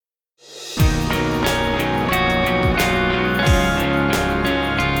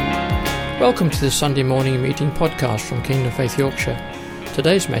Welcome to this Sunday morning meeting podcast from Kingdom Faith Yorkshire.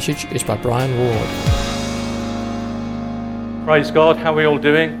 Today's message is by Brian Ward. Praise God, how are we all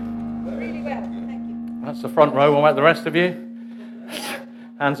doing? Really well, thank you. That's the front row. What about the rest of you?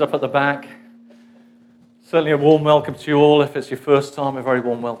 Hands up at the back. Certainly a warm welcome to you all. If it's your first time, a very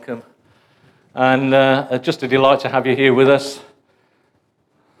warm welcome. And just a delight to have you here with us.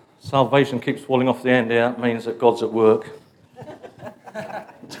 Salvation keeps falling off the end here. That means that God's at work.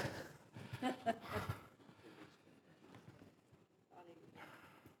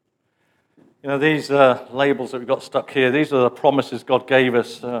 You know, these labels that we've got stuck here, these are the promises God gave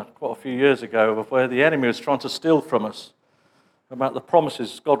us quite a few years ago of where the enemy was trying to steal from us, about the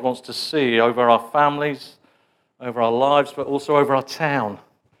promises God wants to see over our families, over our lives, but also over our town.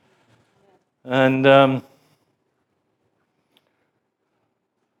 And I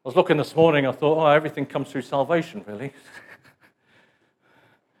was looking this morning, I thought, everything comes through salvation, really.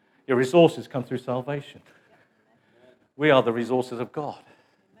 Your resources come through salvation. We are the resources of God.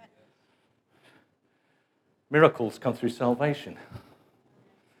 Miracles come through salvation.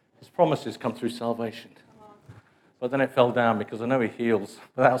 His promises come through salvation. But then it fell down because I know He heals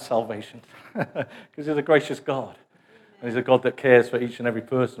without salvation. Because He's a gracious God. And He's a God that cares for each and every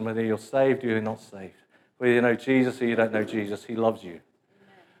person, whether you're saved or you're not saved. Whether you know Jesus or you don't know Jesus, He loves you.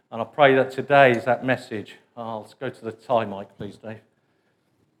 And I pray that today is that message. Let's go to the tie mic, please, Dave.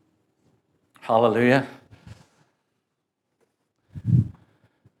 Hallelujah.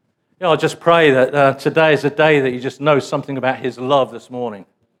 Yeah, I just pray that today is a day that you just know something about His love this morning.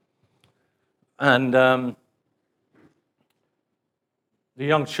 And the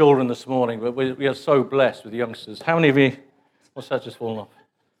young children this morning, we are so blessed with the youngsters. How many of you, what's that just fallen off?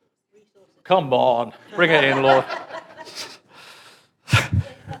 Come on, bring it in, Lord.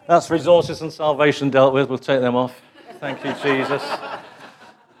 That's resources and salvation dealt with. We'll take them off. Thank you, Jesus.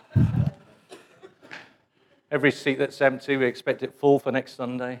 Every seat that's empty, we expect it full for next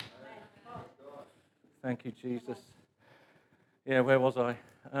Sunday. Thank you, Jesus. Yeah, where was I?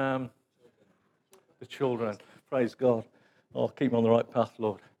 The children. Praise God. Keep me on the right path,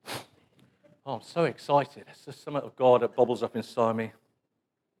 Lord. I'm so excited. It's just something of God that bubbles up inside me.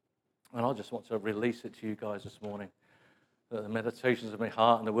 And I just want to release it to you guys this morning. That the meditations of my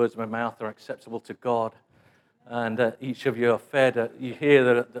heart and the words of my mouth are acceptable to God. And each of you are fed. You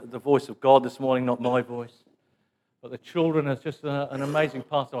hear the voice of God this morning, not my voice. But the children are just an amazing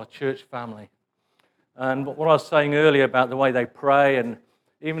part of our church family. And what I was saying earlier about the way they pray, and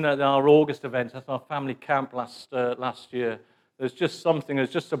even at our August event, at our family camp last year, there's just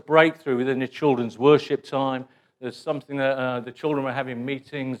a breakthrough within the children's worship time. There's something that the children were having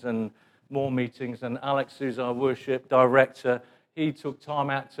meetings and more meetings, and Alex, who's our worship director, he took time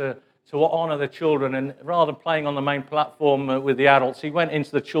out to honor the children, and rather than playing on the main platform with the adults, he went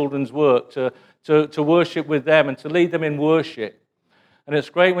into the children's work to worship with them and to lead them in worship. And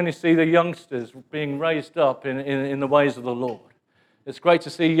it's great when you see the youngsters being raised up in the ways of the Lord. It's great to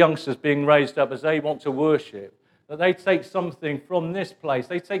see youngsters being raised up as they want to worship, that they take something from this place.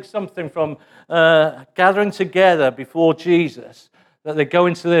 They take something from gathering together before Jesus, that they go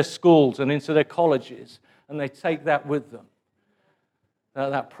into their schools and into their colleges, and they take that with them.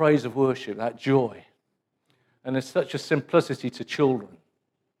 That praise of worship, that joy. And there's such a simplicity to children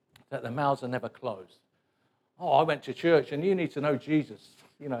that their mouths are never closed. I went to church, and you need to know Jesus.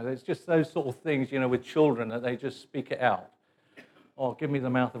 You know, there's just those sort of things, with children that they just speak it out. Give me the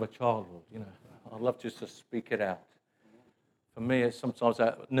mouth of a child, Lord. I'd love just to speak it out. For me, it's sometimes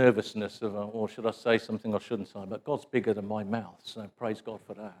that nervousness of, or should I say something I shouldn't say? But God's bigger than my mouth, so praise God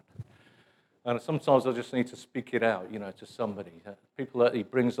for that. And sometimes I just need to speak it out, to somebody. People that He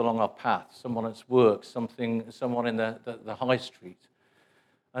brings along our path, someone at work, someone in the high street.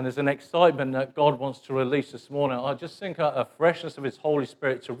 And there's an excitement that God wants to release this morning. I just think a freshness of His Holy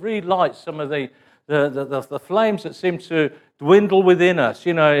Spirit to relight some of the flames that seem to dwindle within us.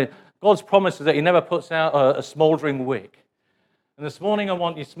 God's promise is that He never puts out a smouldering wick. And this morning I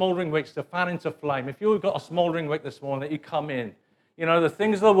want your smouldering wicks to fan into flame. If you've got a smouldering wick this morning, that you come in. The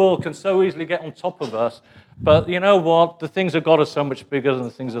things of the world can so easily get on top of us. But you know what? The things of God are so much bigger than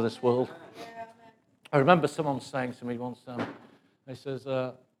the things of this world. I remember someone saying to me once, he says,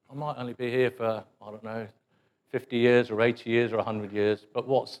 I might only be here for, 50 years or 80 years or 100 years, but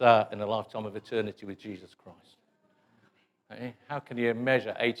what's that in a lifetime of eternity with Jesus Christ? Hey? How can you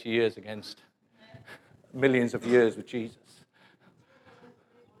measure 80 years against millions of years with Jesus?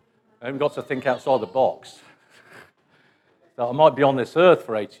 And we've got to think outside the box. So I might be on this earth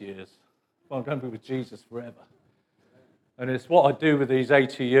for 80 years, but I'm going to be with Jesus forever. And it's what I do with these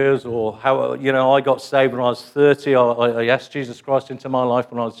 80 years, or how, I got saved when I was 30. I asked Jesus Christ into my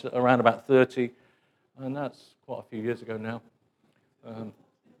life when I was around about 30. And that's quite a few years ago now.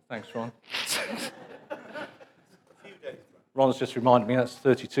 Thanks, Ron. Ron's just reminded me that's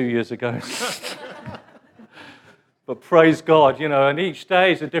 32 years ago. But praise God, and each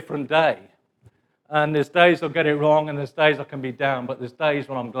day is a different day. And there's days I'll get it wrong, and there's days I can be down, but there's days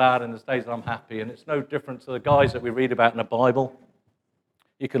when I'm glad, and there's days that I'm happy. And it's no different to the guys that we read about in the Bible.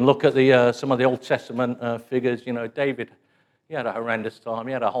 You can look at some of the Old Testament figures. David, he had a horrendous time.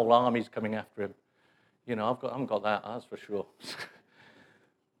 He had a whole armies coming after him. I haven't got that, that's for sure.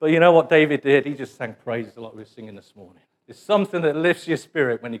 But you know what David did? He just sang praises like we were singing this morning. It's something that lifts your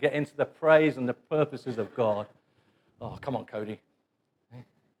spirit when you get into the praise and the purposes of God. Oh, come on, Cody.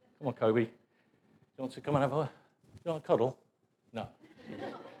 Come on, Kobe. You want to come and have you want a cuddle? No.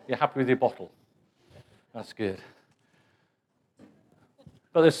 You're happy with your bottle? That's good.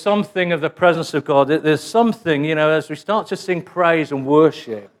 But there's something of the presence of God. There's something, as we start to sing praise and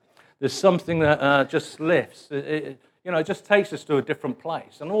worship, there's something that just lifts. It just takes us to a different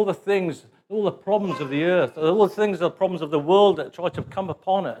place. And all the things, all the problems of the earth, all the problems of the world that try to come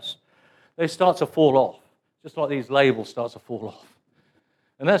upon us, they start to fall off. Just like these labels start to fall off.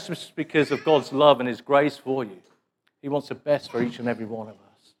 And that's just because of God's love and His grace for you. He wants the best for each and every one of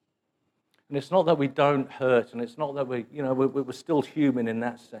us. And it's not that we don't hurt, and it's not that we're still human in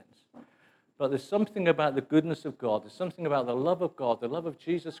that sense. But there's something about the goodness of God, there's something about the love of God, the love of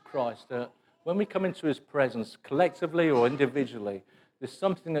Jesus Christ, that when we come into His presence, collectively or individually, there's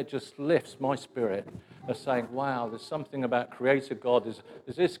something that just lifts my spirit of saying, wow, there's something about Creator God.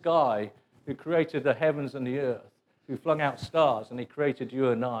 There's this guy who created the heavens and the earth, who flung out stars, and He created you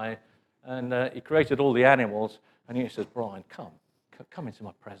and I, and He created all the animals, and He says, Brian, come into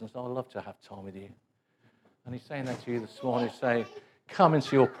my presence. I'd love to have time with you. And He's saying that to you this morning. He's saying, come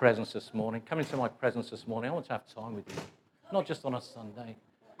into your presence this morning. Come into my presence this morning. I want to have time with you, not just on a Sunday.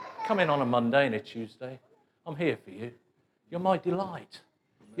 Come in on a Monday and a Tuesday. I'm here for you. You're my delight.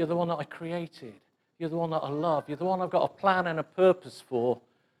 You're the one that I created. You're the one that I love. You're the one I've got a plan and a purpose for,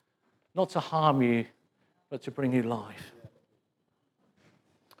 not to harm you, but to bring you life.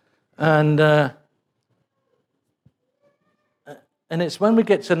 And it's when we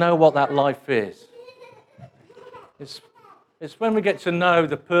get to know what that life is. It's when we get to know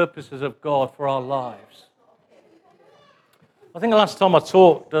the purposes of God for our lives. I think the last time I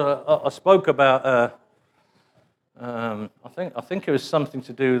talked, I spoke about. I think it was something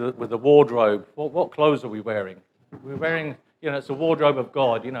to do with the wardrobe. What clothes are we wearing? We're wearing. It's a wardrobe of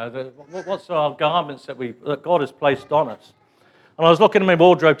God. What's our garments that God has placed on us? And I was looking at my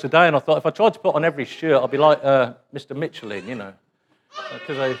wardrobe today, and I thought if I tried to put on every shirt, I'd be like Mr. Michelin,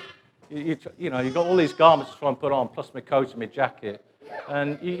 because you've got all these garments to try and put on, plus my coat and my jacket,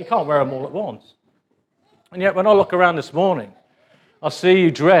 and you can't wear them all at once. And yet, when I look around this morning, I see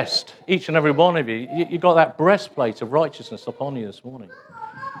you dressed, each and every one of you. You've got that breastplate of righteousness upon you this morning.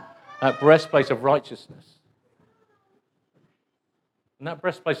 That breastplate of righteousness. And that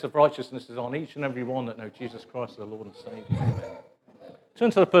breastplate of righteousness is on each and every one that know Jesus Christ as the Lord and Savior. Turn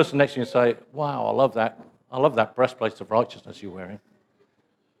to the person next to you and say, wow, I love that. I love that breastplate of righteousness you're wearing.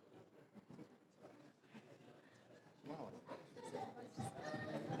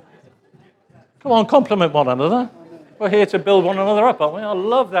 Come on, compliment one another. We're here to build one another up, aren't we? I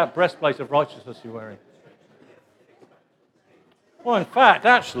love that breastplate of righteousness you're wearing. Well, in fact,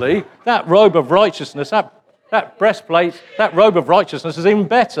 actually, that robe of righteousness, that breastplate, that robe of righteousness is even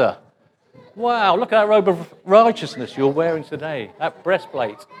better. Wow, look at that robe of righteousness you're wearing today, that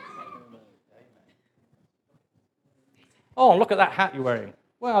breastplate. Oh, look at that hat you're wearing.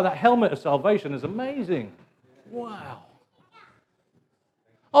 Wow, that helmet of salvation is amazing. Wow.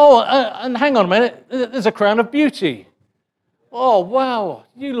 Oh, and hang on a minute, there's a crown of beauty. Oh, wow,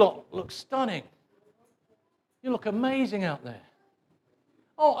 you look stunning. You look amazing out there.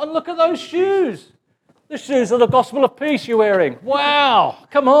 Oh, and look at those shoes. The shoes of the gospel of peace you're wearing. Wow,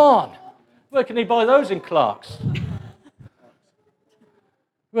 come on. Where can you buy those in Clark's?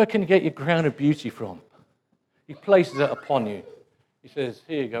 Where can you get your crown of beauty from? He places it upon you. He says,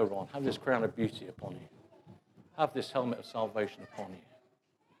 here you go, Ron, have this crown of beauty upon you. Have this helmet of salvation upon you.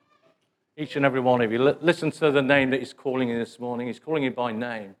 Each and every one of you, listen to the name that He's calling you this morning. He's calling you by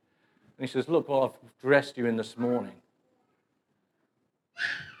name. And He says, look what I've dressed you in this morning.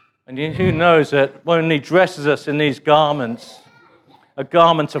 And who knows that when He dresses us in these garments, a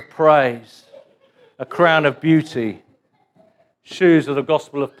garment of praise, a crown of beauty, shoes of the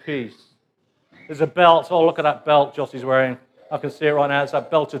gospel of peace. There's a belt. Oh, look at that belt Jossie's wearing. I can see it right now. It's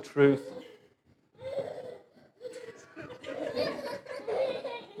that belt of truth.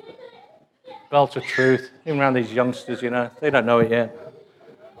 belt of truth, even around these youngsters, they don't know it yet.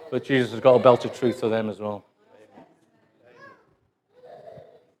 But Jesus has got a belt of truth for them as well.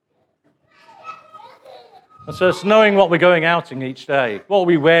 And so it's knowing what we're going out in each day. What are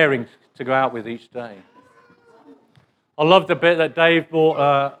we wearing to go out with each day? I love the bit that Dave brought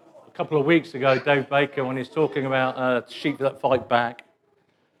a couple of weeks ago, Dave Baker, when he's talking about sheep that fight back.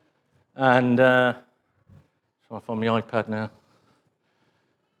 And so I'm on my iPad now.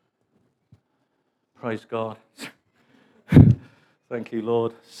 Praise God. Thank you,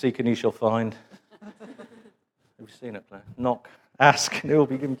 Lord. Seek and ye shall find. Have you seen it, Blair? Knock, ask, and it will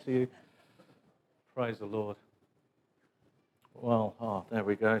be given to you. Praise the Lord. Well, there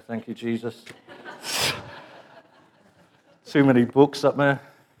we go. Thank you, Jesus. Too many books up there.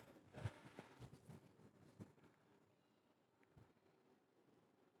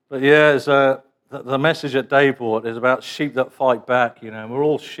 But yeah, the message that Dave brought is about sheep that fight back. We're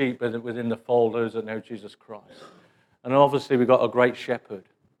all sheep within the fold, those that know Jesus Christ. And obviously we've got a great shepherd.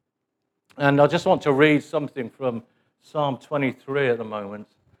 And I just want to read something from Psalm 23 at the moment.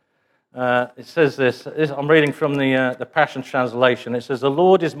 It says this. I'm reading from the Passion Translation. It says, "The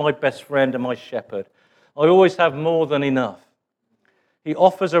Lord is my best friend and my shepherd. I always have more than enough. He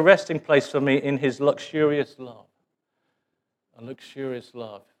offers a resting place for me in his luxurious love." A luxurious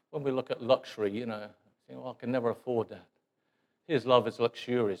love. When we look at luxury, I can never afford that. His love is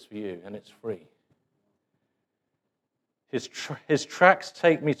luxurious for you, and it's free. His tracks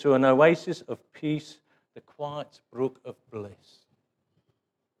take me to an oasis of peace, the quiet brook of bliss.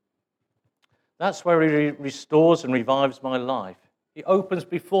 That's where he restores and revives my life. He opens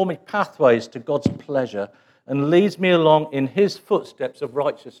before me pathways to God's pleasure and leads me along in his footsteps of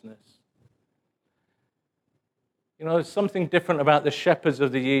righteousness. There's something different about the shepherds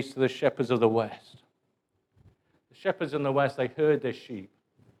of the east to the shepherds of the west. The shepherds in the west, they herd their sheep.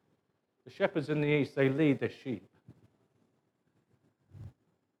 The shepherds in the east, they lead their sheep.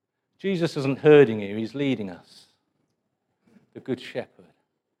 Jesus isn't herding you, he's leading us. The good shepherd.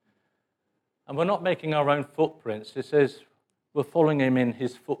 And we're not making our own footprints. It says we're following him in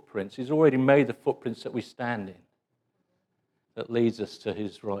his footprints. He's already made the footprints that we stand in. That leads us to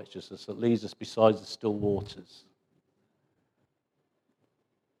his righteousness, that leads us beside the still waters.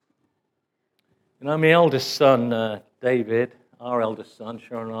 My eldest son, David, our eldest son,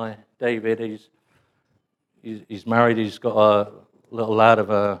 Sharon and I, David, he's married. He's got a little lad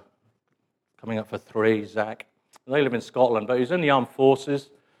of coming up for 3, Zach. They live in Scotland, but he was in the armed forces.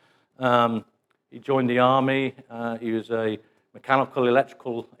 He joined the army. He was a mechanical,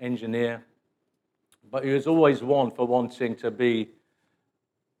 electrical engineer. But he was always one for wanting to be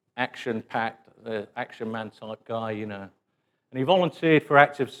action-packed, the action man type guy, And he volunteered for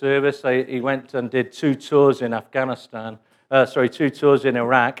active service. He went and did 2 tours in Afghanistan, 2 tours in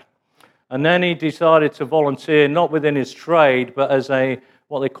Iraq. And then he decided to volunteer, not within his trade, but as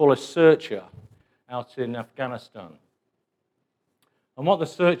what they call a searcher out in Afghanistan. And what the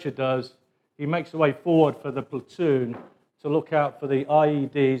searcher does, he makes the way forward for the platoon to look out for the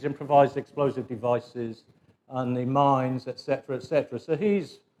IEDs, improvised explosive devices, and the mines, etc., etc. So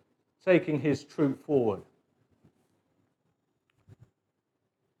he's taking his troop forward.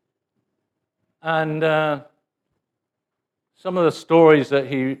 And some of the stories that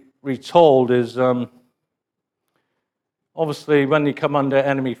he retold is, obviously, when you come under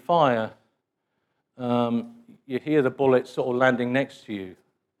enemy fire, you hear the bullets sort of landing next to you.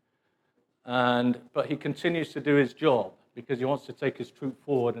 But he continues to do his job because he wants to take his troop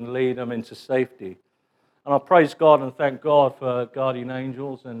forward and lead them into safety. And I praise God and thank God for guardian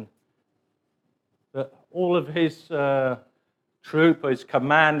angels and that all of his troop, his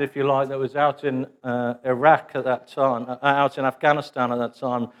command, if you like, that was out in Iraq at that time, out in Afghanistan at that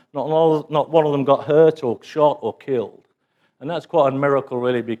time, not one of them got hurt or shot or killed. And that's quite a miracle,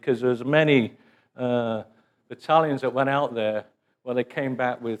 really, because there's many battalions that went out there where they came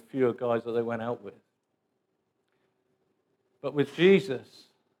back with fewer guys that they went out with. But with Jesus,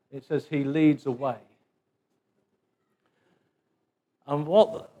 it says he leads the way. And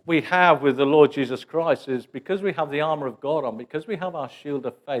what we have with the Lord Jesus Christ is because we have the armor of God on, because we have our shield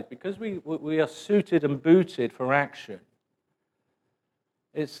of faith, because we are suited and booted for action,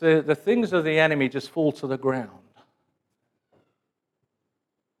 it's the things of the enemy just fall to the ground.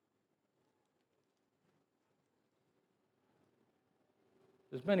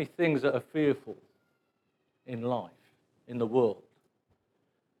 There's many things that are fearful in life, in the world.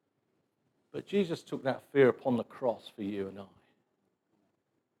 But Jesus took that fear upon the cross for you and I.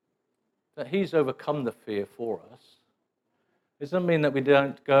 That he's overcome the fear for us. It doesn't mean that we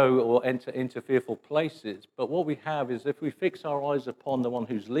don't go or enter into fearful places, but what we have is if we fix our eyes upon the one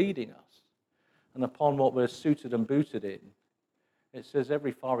who's leading us, and upon what we're suited and booted in, it says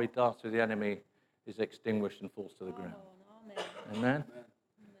every fiery dart of the enemy is extinguished and falls to the ground. Amen?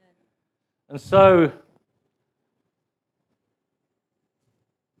 And so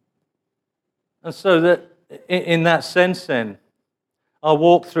that in that sense then, our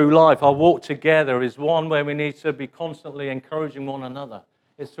walk through life, our walk together is one where we need to be constantly encouraging one another.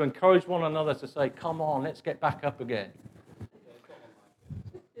 It's to encourage one another to say, come on, let's get back up again.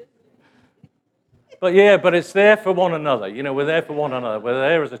 But it's there for one another. You know, we're there for one another. We're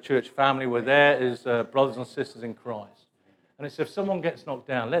there as a church family. We're there as brothers and sisters in Christ. And it's if someone gets knocked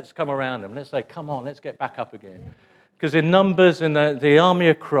down, let's come around them. Let's say, come on, let's get back up again. Because in numbers, in the army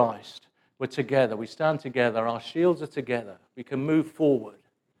of Christ, we're together. We stand together. Our shields are together. We can move forward.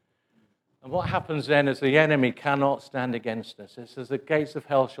 And what happens then is the enemy cannot stand against us. It says the gates of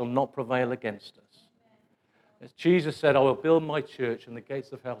hell shall not prevail against us. As Jesus said, I will build my church and the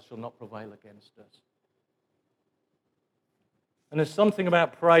gates of hell shall not prevail against us. And there's something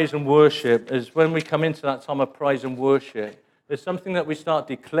about praise and worship is when we come into that time of praise and worship, there's something that we start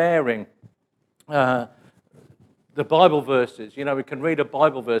declaring the Bible verses. You know, we can read a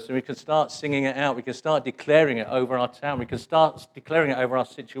Bible verse and we can start singing it out. We can start declaring it over our town. We can start declaring it over our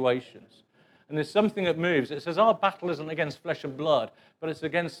situations. And there's something that moves. It says our battle isn't against flesh and blood, but it's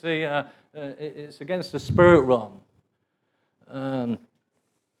against the spirit realm.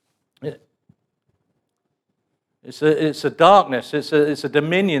 It's a darkness. It's a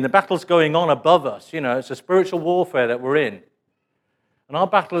dominion. The battle's going on above us. You know, it's a spiritual warfare that we're in. And our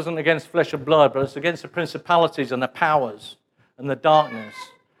battle isn't against flesh and blood, but it's against the principalities and the powers and the darkness.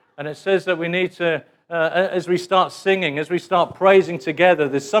 And it says that we need to, as we start singing, as we start praising together,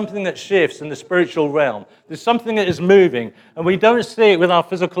 there's something that shifts in the spiritual realm. There's something that is moving. And we don't see it with our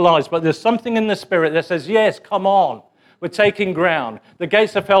physical eyes, but there's something in the spirit that says, yes, come on. We're taking ground. The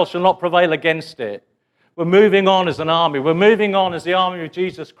gates of hell shall not prevail against it. We're moving on as an army. We're moving on as the army of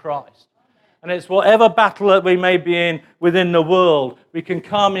Jesus Christ. And it's whatever battle that we may be in within the world, we can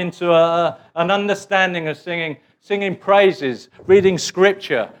come into an understanding of singing praises, reading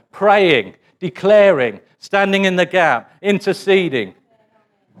scripture, praying, declaring, standing in the gap, interceding.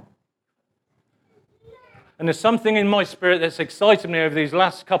 And there's something in my spirit that's excited me over these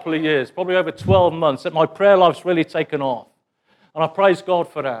last couple of years, probably over 12 months, that my prayer life's really taken off. And I praise God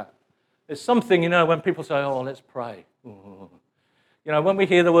for that. There's something, you know, when people say, oh, let's pray. You know, when we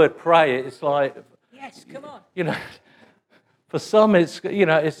hear the word pray, it's like, yes, come on. You know, for some, it's, you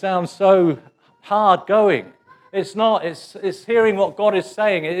know, it sounds so hard going. It's not. It's hearing what God is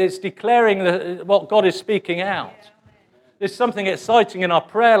saying. It's declaring what God is speaking out. There's something exciting in our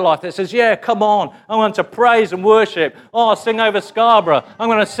prayer life that says, yeah, come on. I'm going to praise and worship. Oh, I'll sing over Scarborough. I'm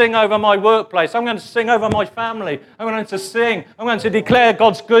going to sing over my workplace. I'm going to sing over my family. I'm going to sing. I'm going to declare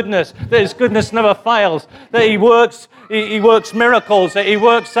God's goodness, that His goodness never fails, that He works miracles, that He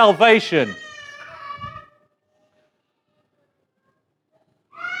works salvation.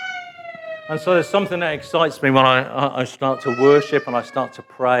 And so there's something that excites me when I start to worship and I start to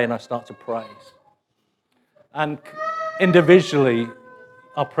pray and I start to praise. And individually,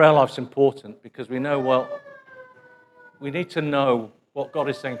 our prayer life's important because we know we need to know what God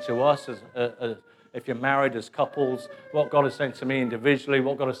is saying to us as if you're married, as couples, what God is saying to me individually,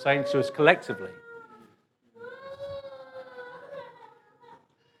 what God is saying to us collectively.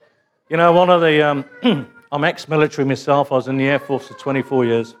 You know, one of the, I'm ex-military myself. I was in the Air Force for 24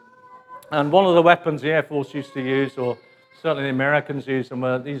 years. And one of the weapons the Air Force used to use, or certainly the Americans used them,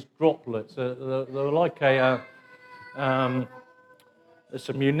 were these droplets. They're like it's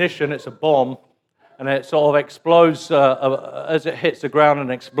a munition, it's a bomb, and it sort of explodes as it hits the ground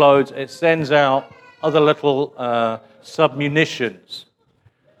and explodes. It sends out other little sub-munitions.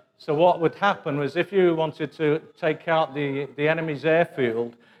 So what would happen was if you wanted to take out the enemy's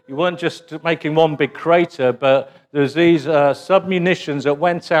airfield, you weren't just making one big crater, but there's these sub-munitions that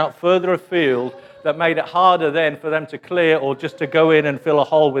went out further afield that made it harder then for them to clear or just to go in and fill a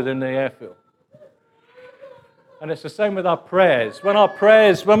hole within the airfield. And it's the same with our prayers.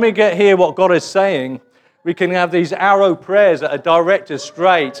 When we get here what God is saying, we can have these arrow prayers that are directed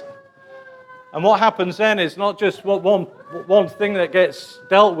straight. And what happens then is not just one thing that gets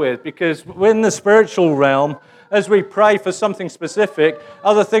dealt with, because in the spiritual realm, as we pray for something specific,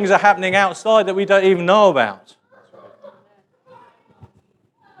 other things are happening outside that we don't even know about.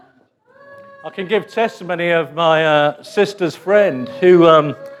 I can give testimony of my sister's friend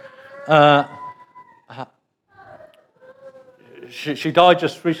who she died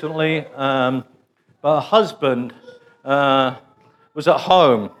just recently, but her husband was at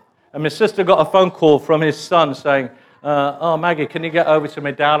home, and my sister got a phone call from his son saying, oh, Maggie, can you get over to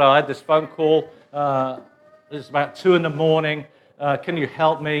my dad? I had this phone call. It's about 2 in the morning. Can you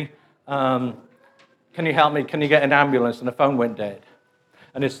help me? Can you help me? Can you get an ambulance? And the phone went dead.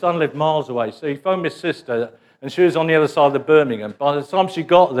 And his son lived miles away. So he phoned his sister, and she was on the other side of Birmingham. By the time she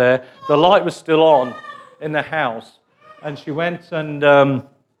got there, the light was still on in the house. And she went and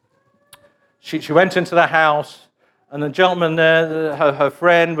she went into the house, and the gentleman there, her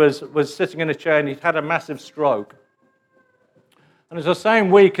friend, was sitting in a chair, and he'd had a massive stroke. And it was the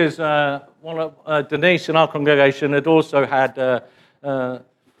same week as Denise in our congregation had also had an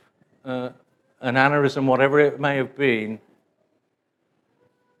aneurysm, whatever it may have been.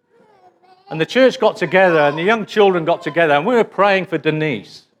 And the church got together, and the young children got together, and we were praying for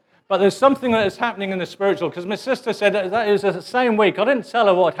Denise. But there's something that is happening in the spiritual, because my sister said that it was the same week. I didn't tell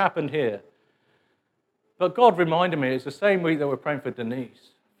her what happened here. But God reminded me it's the same week that we're praying for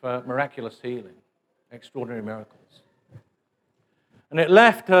Denise, for miraculous healing, extraordinary miracles. And it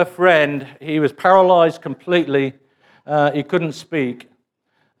left her friend, he was paralyzed completely, he couldn't speak.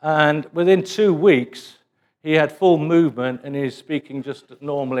 And within 2 weeks, he had full movement and he's speaking just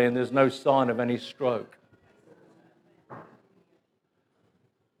normally, and there's no sign of any stroke.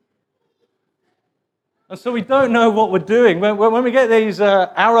 And so we don't know what we're doing. When we get these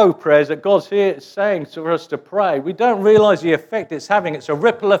arrow prayers that God's here saying for us to pray, we don't realize the effect it's having. It's a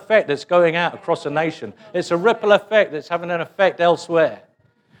ripple effect that's going out across a nation. It's a ripple effect that's having an effect elsewhere.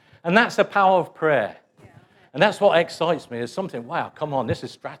 And that's the power of prayer. And that's what excites me. It's something, wow, come on, this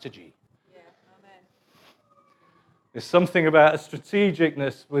is strategy. There's something about a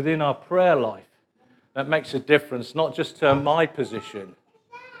strategicness within our prayer life that makes a difference, not just to my position,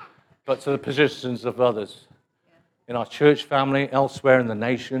 but to the positions of others in our church family, elsewhere in the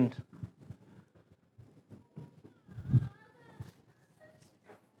nation.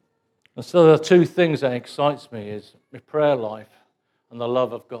 And so the two things that excites me is my prayer life and the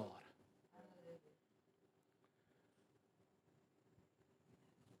love of God.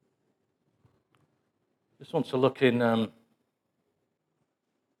 Just want to look in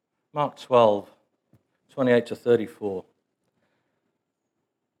Mark 12, 28 to 34.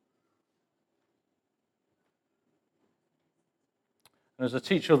 And as a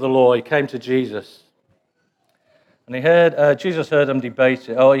teacher of the law, he came to Jesus. And Jesus heard them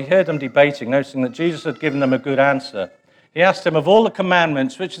debating. He heard them debating, noticing that Jesus had given them a good answer. He asked him, of all the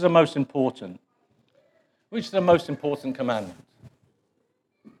commandments, which is the most important? Which is the most important commandment?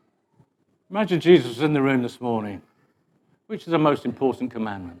 Imagine Jesus was in the room this morning. Which is the most important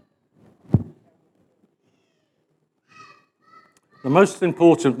commandment? The most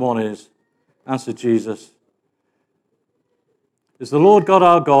important one is, answered Jesus, is the Lord God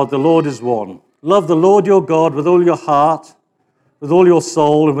our God, the Lord is one. Love the Lord your God with all your heart, with all your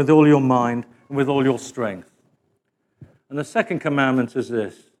soul, and with all your mind, and with all your strength. And the second commandment is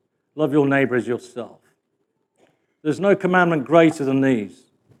this, love your neighbor as yourself. There's no commandment greater than these.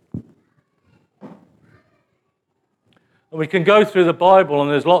 And we can go through the Bible,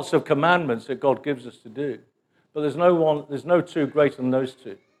 and there's lots of commandments that God gives us to do. But there's no two greater than those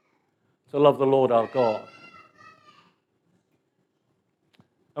two. To love the Lord our God.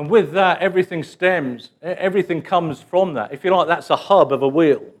 And with that, everything comes from that. If you like, that's a hub of a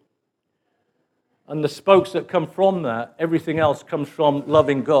wheel. And the spokes that come from that, everything else comes from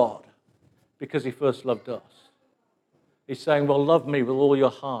loving God, because he first loved us. He's saying, well, love me with all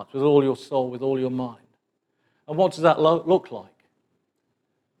your heart, with all your soul, with all your mind. And what does that look like?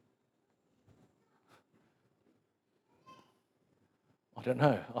 I don't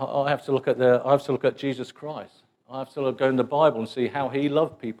know. I have to look at Jesus Christ. I have to go in the Bible and see how he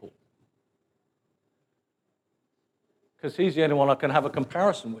loved people. Because he's the only one I can have a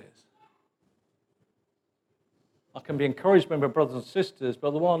comparison with. I can be encouraged by my brothers and sisters,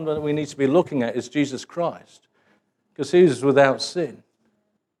 but the one that we need to be looking at is Jesus Christ. Because he is without sin.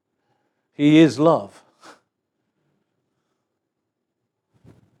 He is love.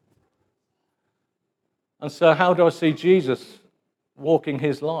 And so how do I see Jesus walking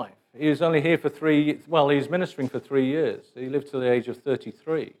his life? He was only here for he was ministering for 3 years. He lived to the age of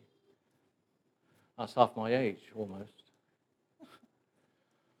 33. That's half my age, almost.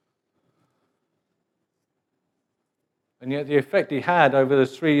 And yet the effect he had over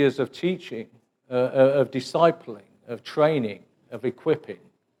those 3 years of teaching, of discipling, of training, of equipping,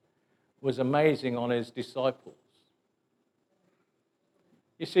 was amazing on his disciples.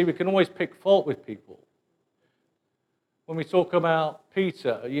 You see, we can always pick fault with people. When we talk about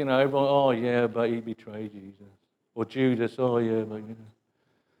Peter, everyone, oh yeah, but he betrayed Jesus. Or Judas, oh yeah, but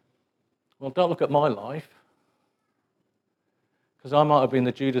Well, don't look at my life. Because I might have been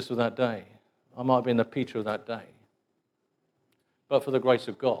the Judas of that day. I might have been the Peter of that day. But for the grace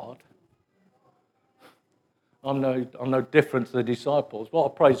of God, I'm no different to the disciples.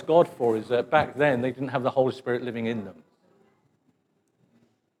 What I praise God for is that back then they didn't have the Holy Spirit living in them.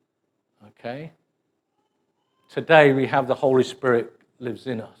 Okay? Today we have the Holy Spirit lives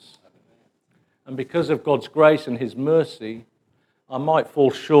in us. And because of God's grace and His mercy, I might fall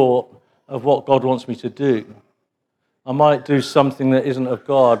short of what God wants me to do. I might do something that isn't of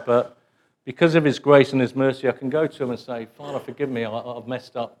God, but because of His grace and His mercy, I can go to Him and say, Father, forgive me, I've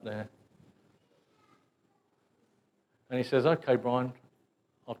messed up there. And He says, okay, Brian,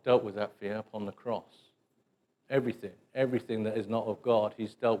 I've dealt with that for you upon the cross. Everything that is not of God,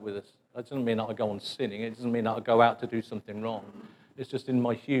 He's dealt with us. That doesn't mean that I go on sinning. It doesn't mean that I go out to do something wrong. It's just in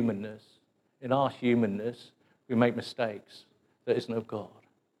my humanness. In our humanness, we make mistakes that isn't of God.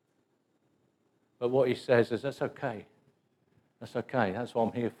 But what He says is, that's okay. That's okay. That's what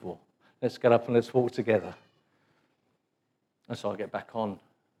I'm here for. Let's get up and let's walk together. And so I get back on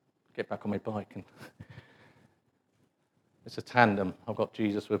my bike. And it's a tandem. I've got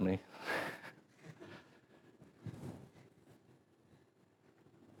Jesus with me.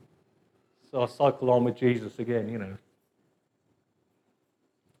 So I cycle on with Jesus again, you know.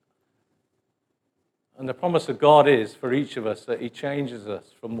 And the promise of God is for each of us that He changes us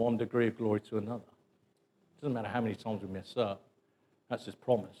from one degree of glory to another. It doesn't matter how many times we mess up. That's His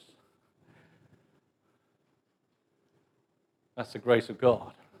promise. That's the grace of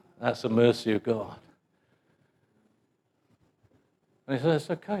God. That's the mercy of God. And He says,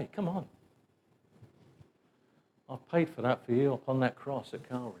 it's okay, come on. I've paid for that for you upon that cross at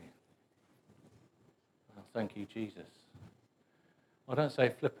Calvary. Oh, thank you, Jesus. I don't say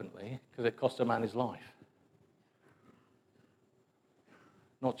it flippantly, because it cost a man his life.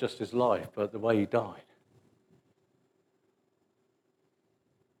 Not just his life, but the way he died.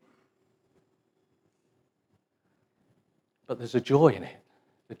 But there's a joy in it.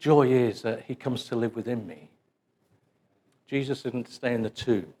 The joy is that He comes to live within me. Jesus didn't stay in the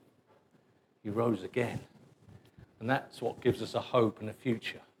tomb. He rose again. And that's what gives us a hope and a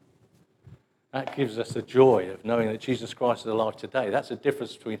future. That gives us the joy of knowing that Jesus Christ is alive today. That's the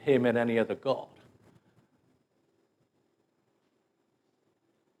difference between Him and any other God.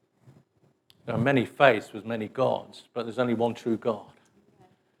 There are many faiths with many gods, but there's only one true God.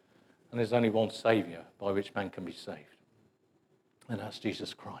 And there's only one Saviour by which man can be saved. And that's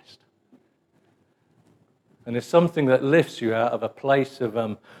Jesus Christ. And it's something that lifts you out of a place of,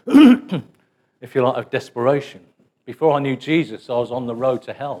 if you like, of desperation. Before I knew Jesus, I was on the road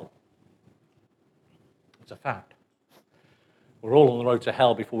to hell. It's a fact. We're all on the road to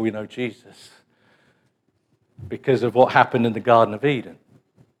hell before we know Jesus, because of what happened in the Garden of Eden.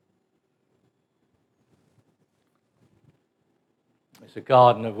 It's a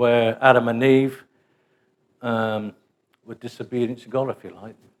garden of where Adam and Eve were disobedient to God, if you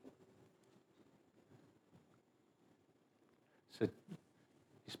like. So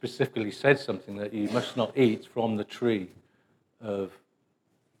He specifically said something, that you must not eat from the tree of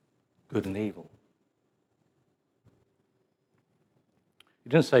good and evil. He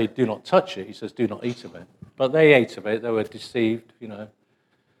didn't say do not touch it, He says do not eat of it. But they ate of it, they were deceived, you know.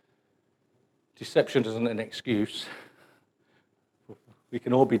 Deception isn't an excuse. We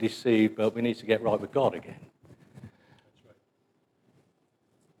can all be deceived, but we need to get right with God again.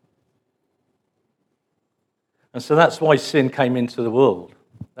 And so that's why sin came into the world.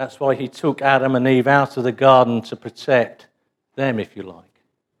 That's why He took Adam and Eve out of the garden to protect them, if you like.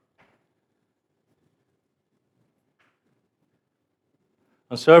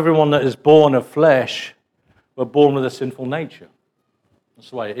 And so everyone that is born of flesh were born with a sinful nature. That's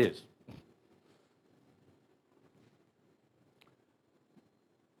the way it is.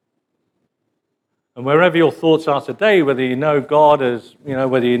 And wherever your thoughts are today, whether you know God as,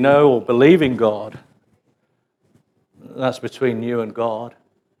 whether you know or believe in God, that's between you and God.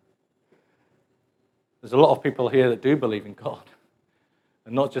 There's a lot of people here that do believe in God.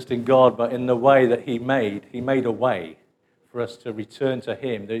 And not just in God, but in the way that He made. He made a way for us to return to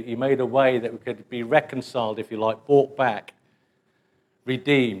Him. He made a way that we could be reconciled, if you like, brought back,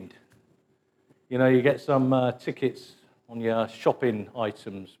 redeemed. You get some tickets on your shopping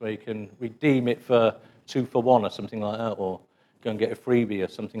items where you can redeem it for 2 for 1 or something like that, or go and get a freebie or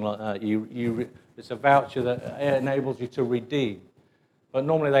something like that. It's a voucher that enables you to redeem. But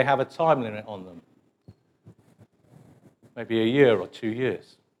normally they have a time limit on them. Maybe a year or 2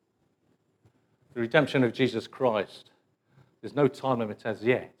 years. The redemption of Jesus Christ, there's no time limit as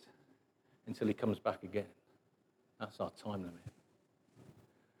yet until He comes back again. That's our time limit.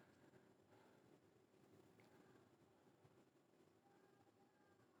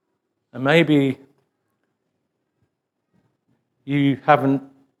 And maybe you haven't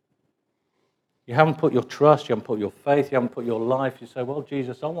You haven't put your trust, you haven't put your faith, you haven't put your life. You say, well,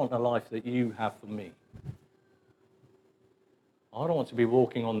 Jesus, I want the life that you have for me. I don't want to be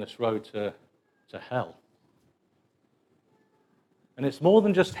walking on this road to hell. And it's more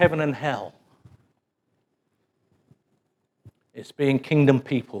than just heaven and hell. It's being kingdom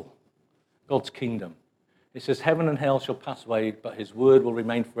people, God's kingdom. It says, heaven and hell shall pass away, but his word will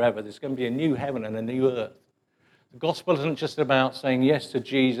remain forever. There's going to be a new heaven and a new earth. The gospel isn't just about saying yes to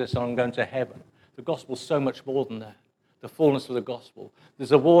Jesus and I'm going to heaven. The gospel is so much more than that. The fullness of the gospel.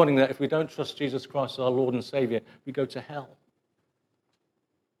 There's a warning that if we don't trust Jesus Christ as our Lord and Savior, we go to hell.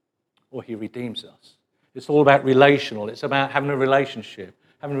 Or he redeems us. It's all about relational. It's about having a relationship.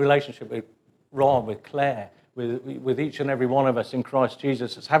 Having a relationship with Ron, with Claire, with each and every one of us in Christ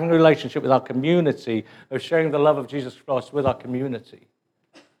Jesus. It's having a relationship with our community, of sharing the love of Jesus Christ with our community.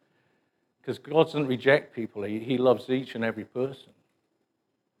 Because God doesn't reject people. He loves each and every person.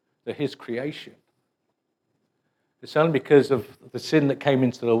 They're his creation. It's only because of the sin that came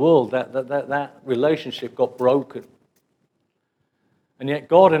into the world that relationship got broken. And yet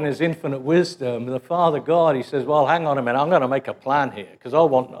God in his infinite wisdom, the Father God, he says, well, hang on a minute, I'm going to make a plan here because I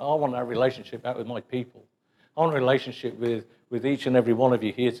want that relationship out with my people. I want a relationship with each and every one of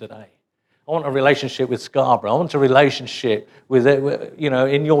you here today. I want a relationship with Scarborough. I want a relationship with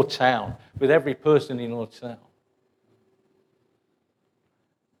in your town, with every person in your town.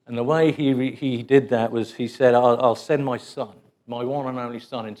 And the way he did that was he said, I'll send my son, my one and only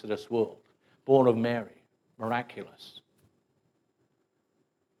son into this world, born of Mary, miraculous.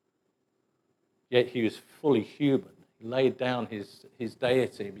 Yet he was fully human. He laid down his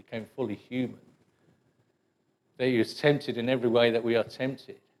deity and became fully human. That he was tempted in every way that we are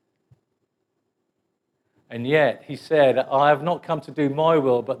tempted. And yet he said, I have not come to do my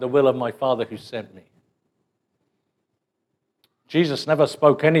will, but the will of my Father who sent me. Jesus never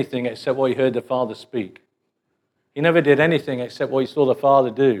spoke anything except what he heard the Father speak. He never did anything except what he saw the Father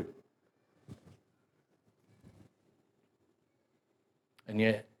do. And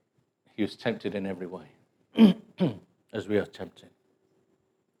yet, he was tempted in every way, as we are tempted.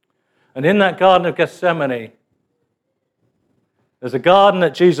 And in that Garden of Gethsemane, there's a garden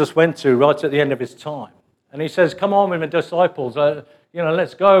that Jesus went to right at the end of his time. And he says, come on with my disciples,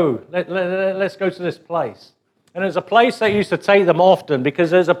 let's go. Let's go to this place. And there's a place that used to take them often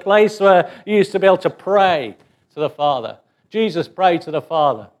because there's a place where you used to be able to pray to the Father. Jesus prayed to the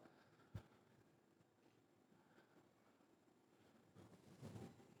Father.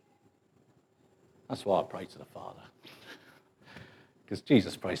 That's why I pray to the Father. Because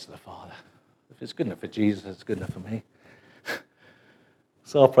Jesus prays to the Father. If it's good enough for Jesus, it's good enough for me.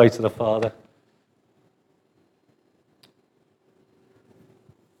 So I'll pray to the Father.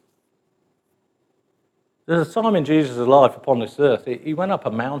 There's a time in Jesus' life upon this earth, he went up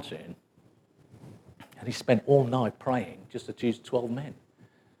a mountain and he spent all night praying just to choose 12 men.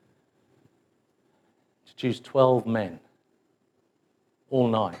 To choose 12 men all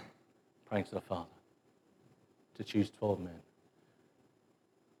night praying to the Father. To choose 12 men.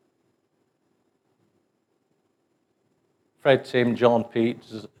 Fred, Tim, John, Pete,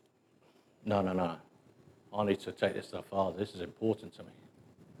 no. I need to take this to the Father. This is important to me.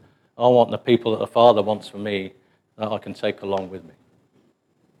 I want the people that the Father wants for me that I can take along with me.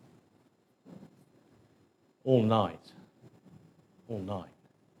 All night. All night.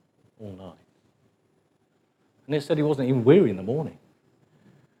 All night. And it said he wasn't even weary in the morning.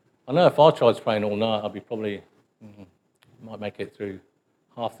 I know if I tried praying all night, I'd be probably, might make it through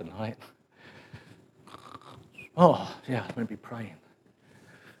half the night. Oh, yeah, maybe praying.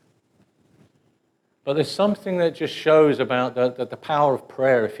 But there's something that just shows about the power of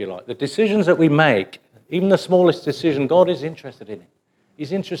prayer, if you like. The decisions that we make, even the smallest decision, God is interested in it.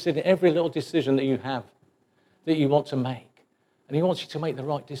 He's interested in every little decision that you have, that you want to make. And he wants you to make the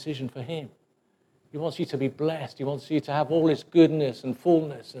right decision for him. He wants you to be blessed. He wants you to have all his goodness and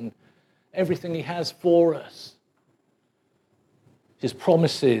fullness and everything he has for us. His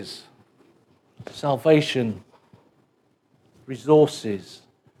promises, salvation, resources,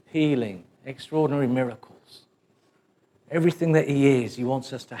 healing, extraordinary miracles. Everything that he is, he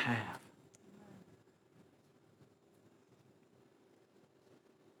wants us to have.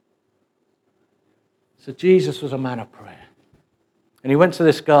 So Jesus was a man of prayer. And he went to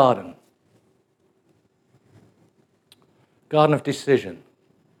this garden. Garden of decision.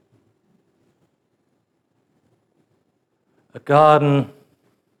 A garden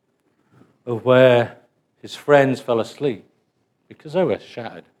of where his friends fell asleep because they were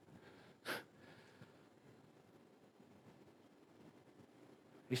shattered.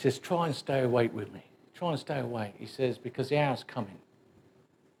 He says, try and stay awake with me. Try and stay awake. He says, because the hour's coming.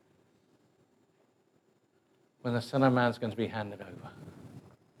 when the Son of Man's going to be handed over.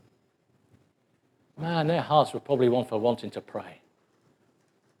 Man, their hearts were probably one for wanting to pray.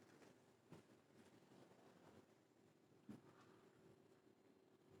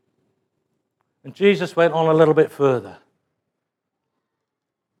 And Jesus went on a little bit further.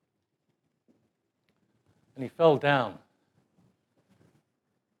 And he fell down.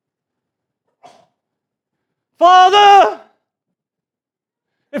 Father,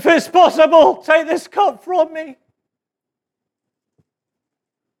 if it's possible, take this cup from me.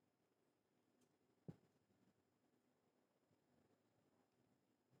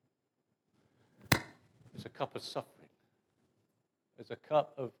 It's a cup of suffering. It's a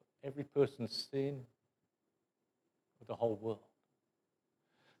cup of every person's sin of the whole world.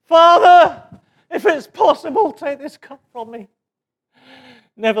 Father, if it's possible, take this cup from me.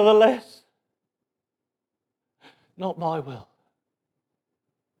 Nevertheless, not my will,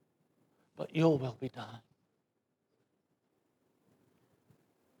 but your will be done.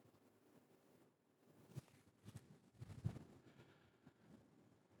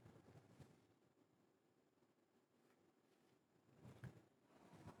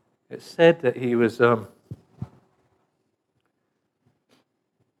 It said that he was, I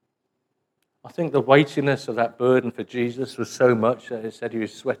think the weightiness of that burden for Jesus was so much that it said he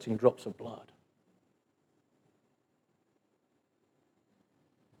was sweating drops of blood.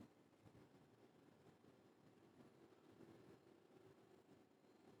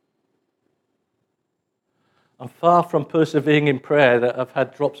 I'm far from persevering in prayer that I've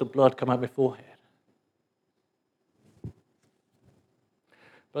had drops of blood come out my forehead.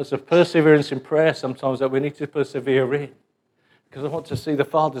 But it's a perseverance in prayer sometimes that we need to persevere in. Because I want to see the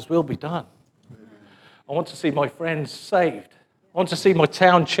Father's will be done. I want to see my friends saved. I want to see my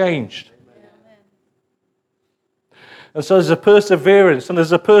town changed. And so there's a perseverance, and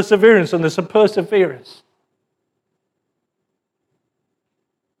there's a perseverance, and there's a perseverance.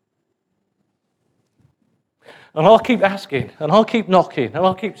 And I'll keep asking, and I'll keep knocking, and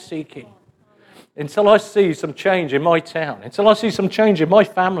I'll keep seeking until I see some change in my town, until I see some change in my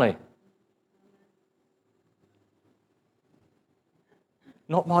family.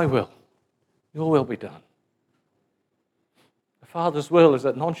 Not my will, your will be done. The Father's will is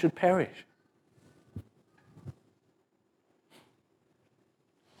that none should perish.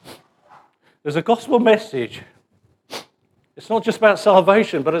 There's a gospel message. It's not just about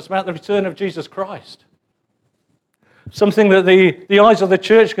salvation, but it's about the return of Jesus Christ. Something that the eyes of the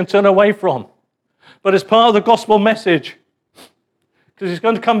church can turn away from. But it's part of the gospel message. Because he's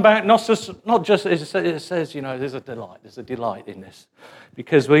going to come back, not just it says, there's a delight in this.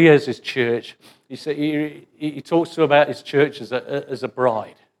 Because we as his church, he talks about his church as a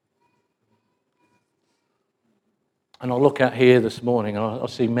bride. And I'll look out here this morning and I'll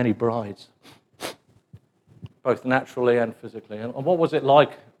see many brides, both naturally and physically. And what was it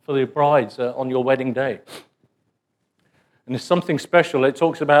like for the brides on your wedding day? And there's something special. It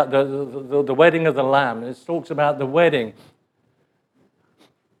talks about the wedding of the Lamb. It talks about the wedding,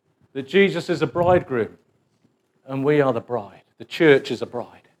 that Jesus is a bridegroom and we are the bride. The church is a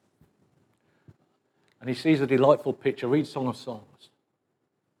bride. And he sees a delightful picture. Read Song of Songs.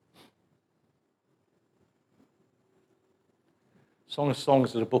 Song of Songs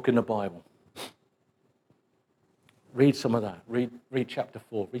is a book in the Bible. Read some of that. Read chapter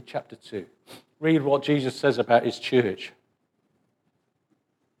 4. Read chapter 2. Read what Jesus says about his church.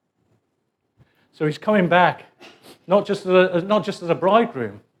 So he's coming back, not just as a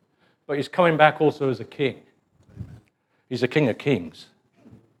bridegroom, but he's coming back also as a king. He's a king of kings.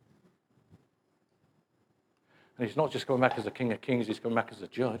 And he's not just coming back as a king of kings, he's coming back as a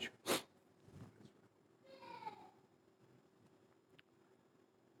judge.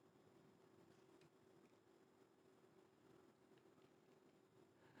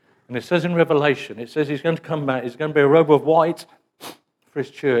 And it says in Revelation, it says he's going to come back, he's going to be a robe of white for his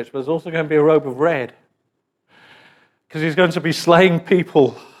church, but there's also going to be a robe of red. Because he's going to be slaying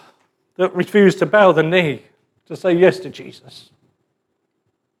people that refuse to bow the knee to say yes to Jesus.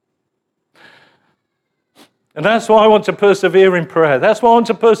 And that's why I want to persevere in prayer. That's why I want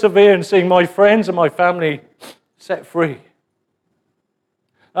to persevere in seeing my friends and my family set free.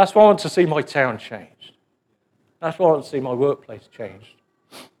 That's why I want to see my town changed. That's why I want to see my workplace changed.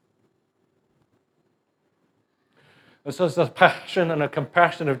 And so there's a passion and a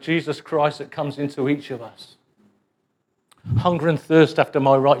compassion of Jesus Christ that comes into each of us. Hunger and thirst after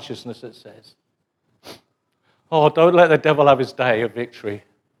my righteousness, it says. Oh, don't let the devil have his day of victory.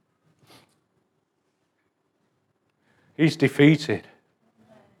 He's defeated.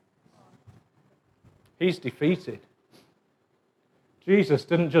 He's defeated. Jesus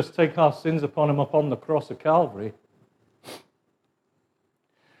didn't just take our sins upon him upon the cross of Calvary.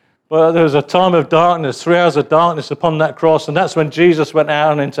 But there was a time of darkness, 3 hours of darkness upon that cross, and that's when Jesus went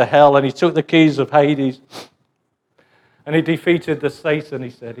out into hell and he took the keys of Hades and he defeated the Satan, he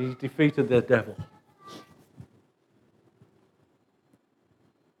said. He defeated the devil.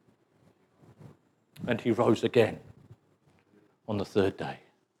 And he rose again on the third day.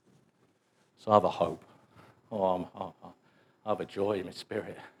 So I have a hope. I have a joy in my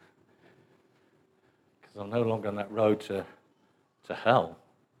spirit. Because I'm no longer on that road to hell.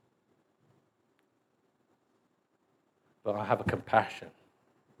 But I have a compassion.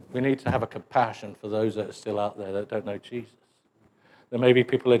 We need to have a compassion for those that are still out there that don't know Jesus. There may be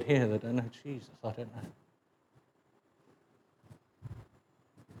people in here that don't know Jesus. I don't know.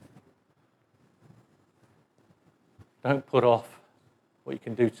 Don't put off what you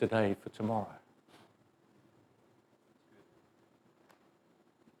can do today for tomorrow.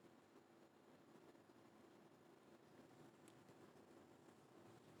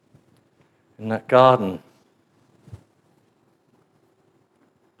 In that garden,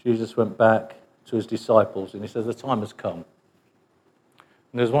 Jesus went back to his disciples and he said, the time has come.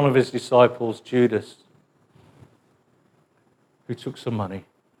 And there's one of his disciples, Judas, who took some money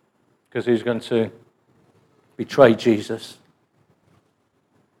because he was going to betray Jesus.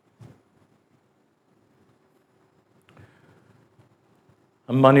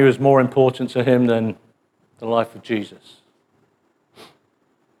 And money was more important to him than the life of Jesus.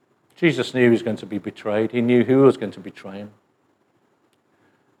 Jesus knew he was going to be betrayed. He knew who was going to betray him.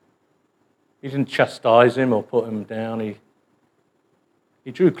 He didn't chastise him or put him down.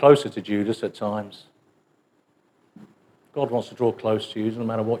 He drew closer to Judas at times. God wants to draw close to you no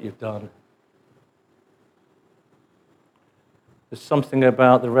matter what you've done. There's something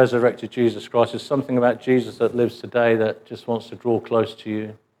about the resurrected Jesus Christ. There's something about Jesus that lives today that just wants to draw close to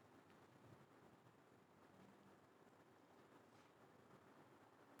you.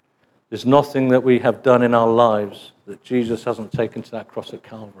 There's nothing that we have done in our lives that Jesus hasn't taken to that cross at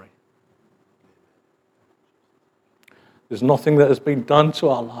Calvary. There's nothing that has been done to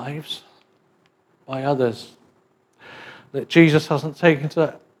our lives by others that Jesus hasn't taken to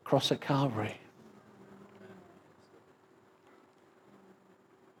that cross at Calvary.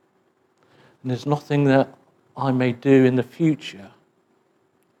 And there's nothing that I may do in the future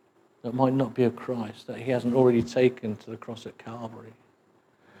that might not be of Christ, that he hasn't already taken to the cross at Calvary.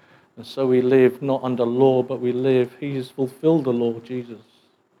 And so we live not under law, but we live, he has fulfilled the law, Jesus.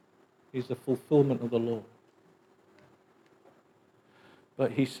 He's the fulfillment of the law.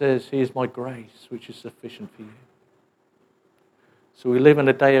 But he says, here's my grace, which is sufficient for you. So we live in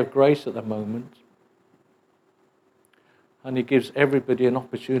a day of grace at the moment. And he gives everybody an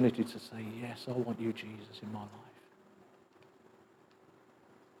opportunity to say, yes, I want you, Jesus, in my life.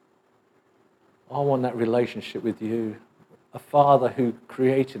 I want that relationship with you. A Father who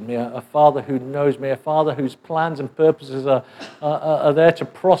created me, a Father who knows me, a Father whose plans and purposes are there to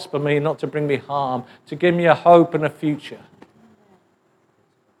prosper me, not to bring me harm, to give me a hope and a future.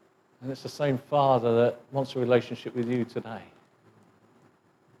 And it's the same Father that wants a relationship with you today.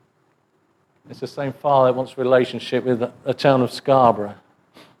 It's the same Father that wants a relationship with the town of Scarborough,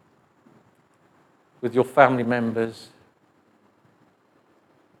 with your family members.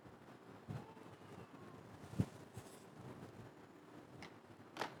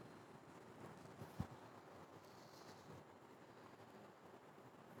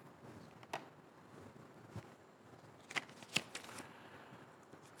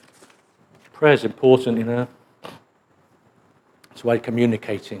 Prayer is important, you know. It's a way of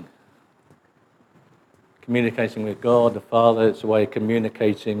communicating. Communicating with God, the Father. It's a way of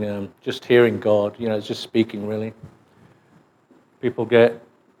communicating, just hearing God. You know, it's just speaking, really. People get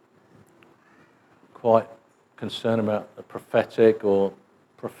quite concerned about the prophetic or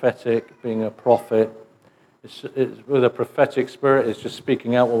prophetic, being a prophet. It's with a prophetic spirit, it's just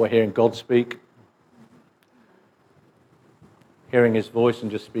speaking out what we're hearing God speak. Hearing his voice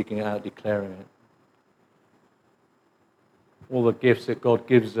and just speaking it out, declaring it. All the gifts that God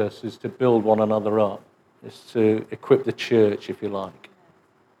gives us is to build one another up. It's to equip the church, if you like.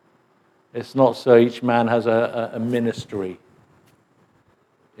 It's not so each man has a ministry.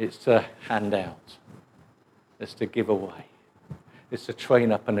 It's to hand out. It's to give away. It's to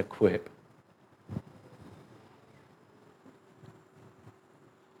train up and equip.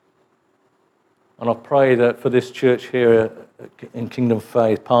 And I pray that for this church here in Kingdom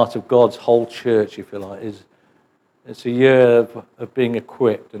Faith, part of God's whole church, if you like, it's a year of being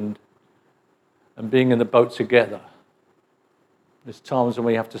equipped and being in the boat together. There's times when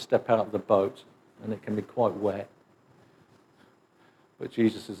we have to step out of the boat and it can be quite wet. but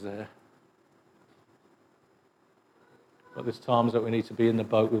Jesus is there. But there's times that we need to be in the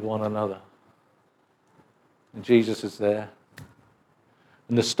boat with one another, and Jesus is there.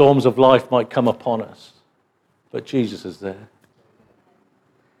 And the storms of life might come upon us, but Jesus is there.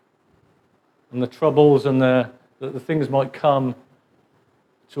 And the troubles and the things might come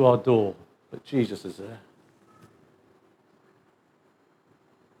to our door, but Jesus is there.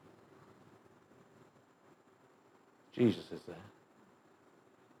 Jesus is there.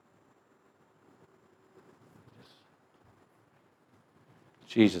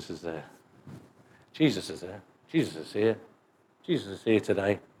 Jesus is there. Jesus is there. Jesus is here. Jesus is here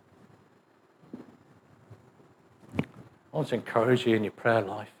today. I want to encourage you in your prayer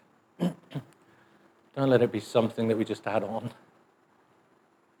life. Don't let it be something that we just add on.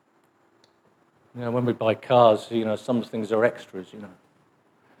 You know, when we buy cars, you know, some things are extras, you know.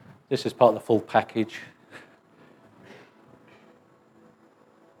 This is part of the full package.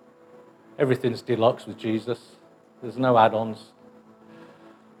 Everything's deluxe with Jesus. There's no add-ons.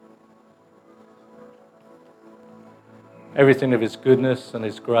 Everything of his goodness and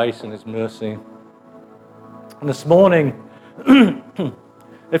his grace and his mercy. And this morning,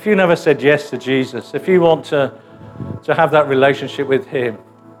 if you never said yes to Jesus, if you want to have that relationship with him,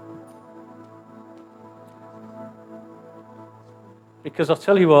 because I'll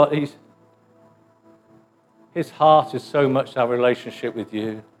tell you what, his heart is so much our relationship with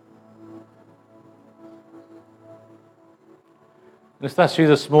you. And if that's you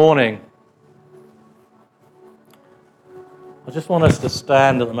this morning, I just want us to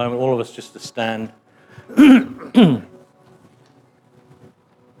stand at the moment, all of us just to stand.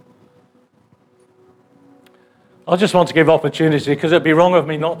 I just want to give opportunity, because it'd be wrong of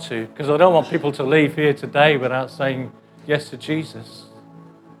me not to, because I don't want people to leave here today without saying yes to Jesus.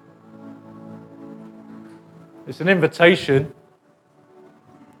 It's an invitation.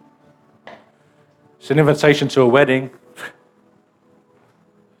 It's an invitation to a wedding.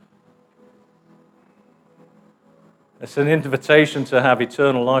 It's an invitation to have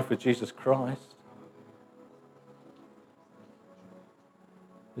eternal life with Jesus Christ.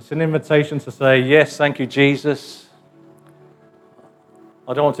 It's an invitation to say, yes, thank you, Jesus.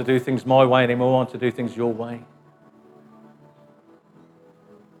 I don't want to do things my way anymore. I want to do things your way.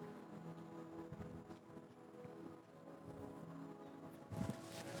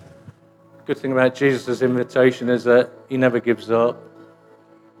 The good thing about Jesus' invitation is that he never gives up.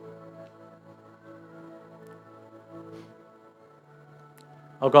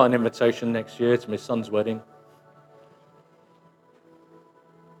 I've got an invitation next year to my son's wedding.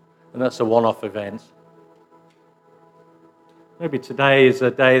 And that's a one-off event. Maybe today is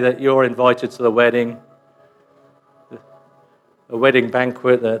a day that you're invited to the wedding, a wedding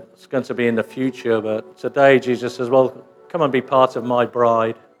banquet that's going to be in the future. But today Jesus says, well, come and be part of my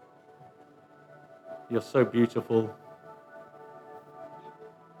bride. You're so beautiful.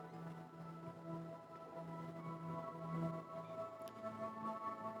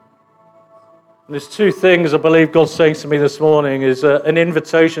 There's two things I believe God's saying to me this morning, is an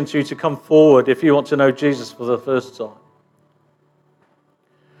invitation to you to come forward if you want to know Jesus for the first time.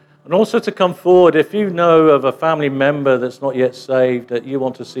 And also to come forward if you know of a family member that's not yet saved, that you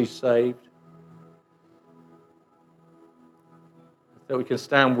want to see saved. That we can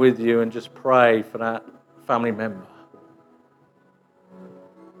stand with you and just pray for that family member.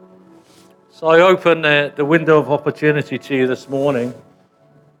 So I open the window of opportunity to you this morning.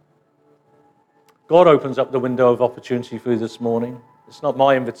 God opens up the window of opportunity for you this morning. It's not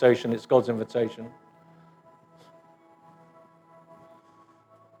my invitation, it's God's invitation.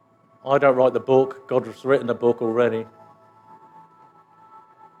 I don't write the book. God has written the book already.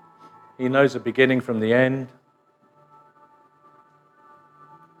 He knows the beginning from the end.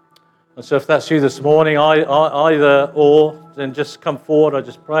 And so if that's you this morning, either or, then just come forward. I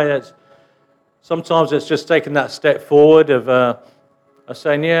just pray that sometimes it's just taking that step forward of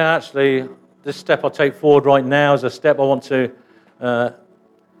saying, yeah, actually, this step I take forward right now is a step I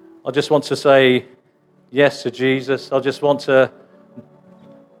just want to say yes to Jesus. I just want to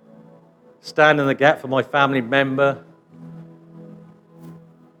stand in the gap for my family member.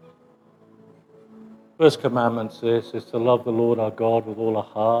 First commandment is to love the Lord our God with all our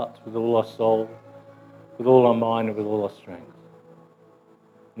heart, with all our soul, with all our mind, and with all our strength.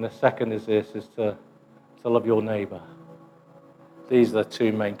 And the second is to love your neighbor. These are the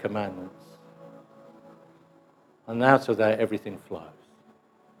two main commandments. And out of that, everything flows.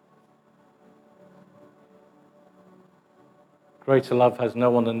 Greater love has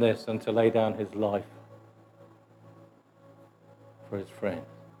no one than this, than to lay down his life for his friend.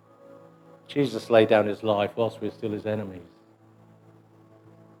 Jesus laid down his life whilst we were still his enemies.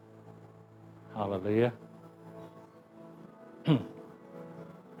 Hallelujah.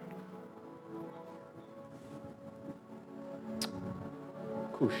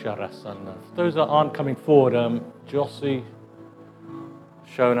 Kusharasana. For those that aren't coming forward, Jossie,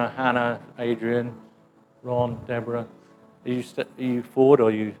 Shona, Hannah, Adrian, Ron, Deborah, are you forward or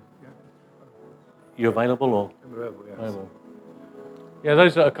are you available or? I'm available, yes. Available. Yeah,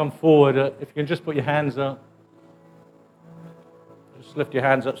 those that have come forward, if you can just put your hands up. Just lift your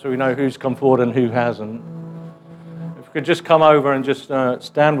hands up so we know who's come forward and who hasn't. If you could just come over and just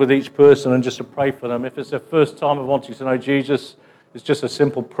stand with each person and just to pray for them. If it's their first time of wanting to know Jesus, it's just a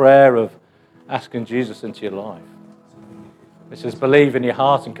simple prayer of asking Jesus into your life. It says, believe in your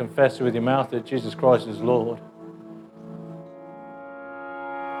heart and confess with your mouth that Jesus Christ is Lord.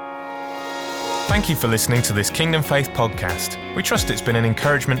 Thank you for listening to this Kingdom Faith podcast. We trust it's been an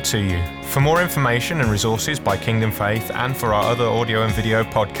encouragement to you. For more information and resources by Kingdom Faith and for our other audio and video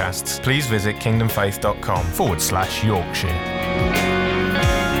podcasts, please visit kingdomfaith.com/Yorkshire.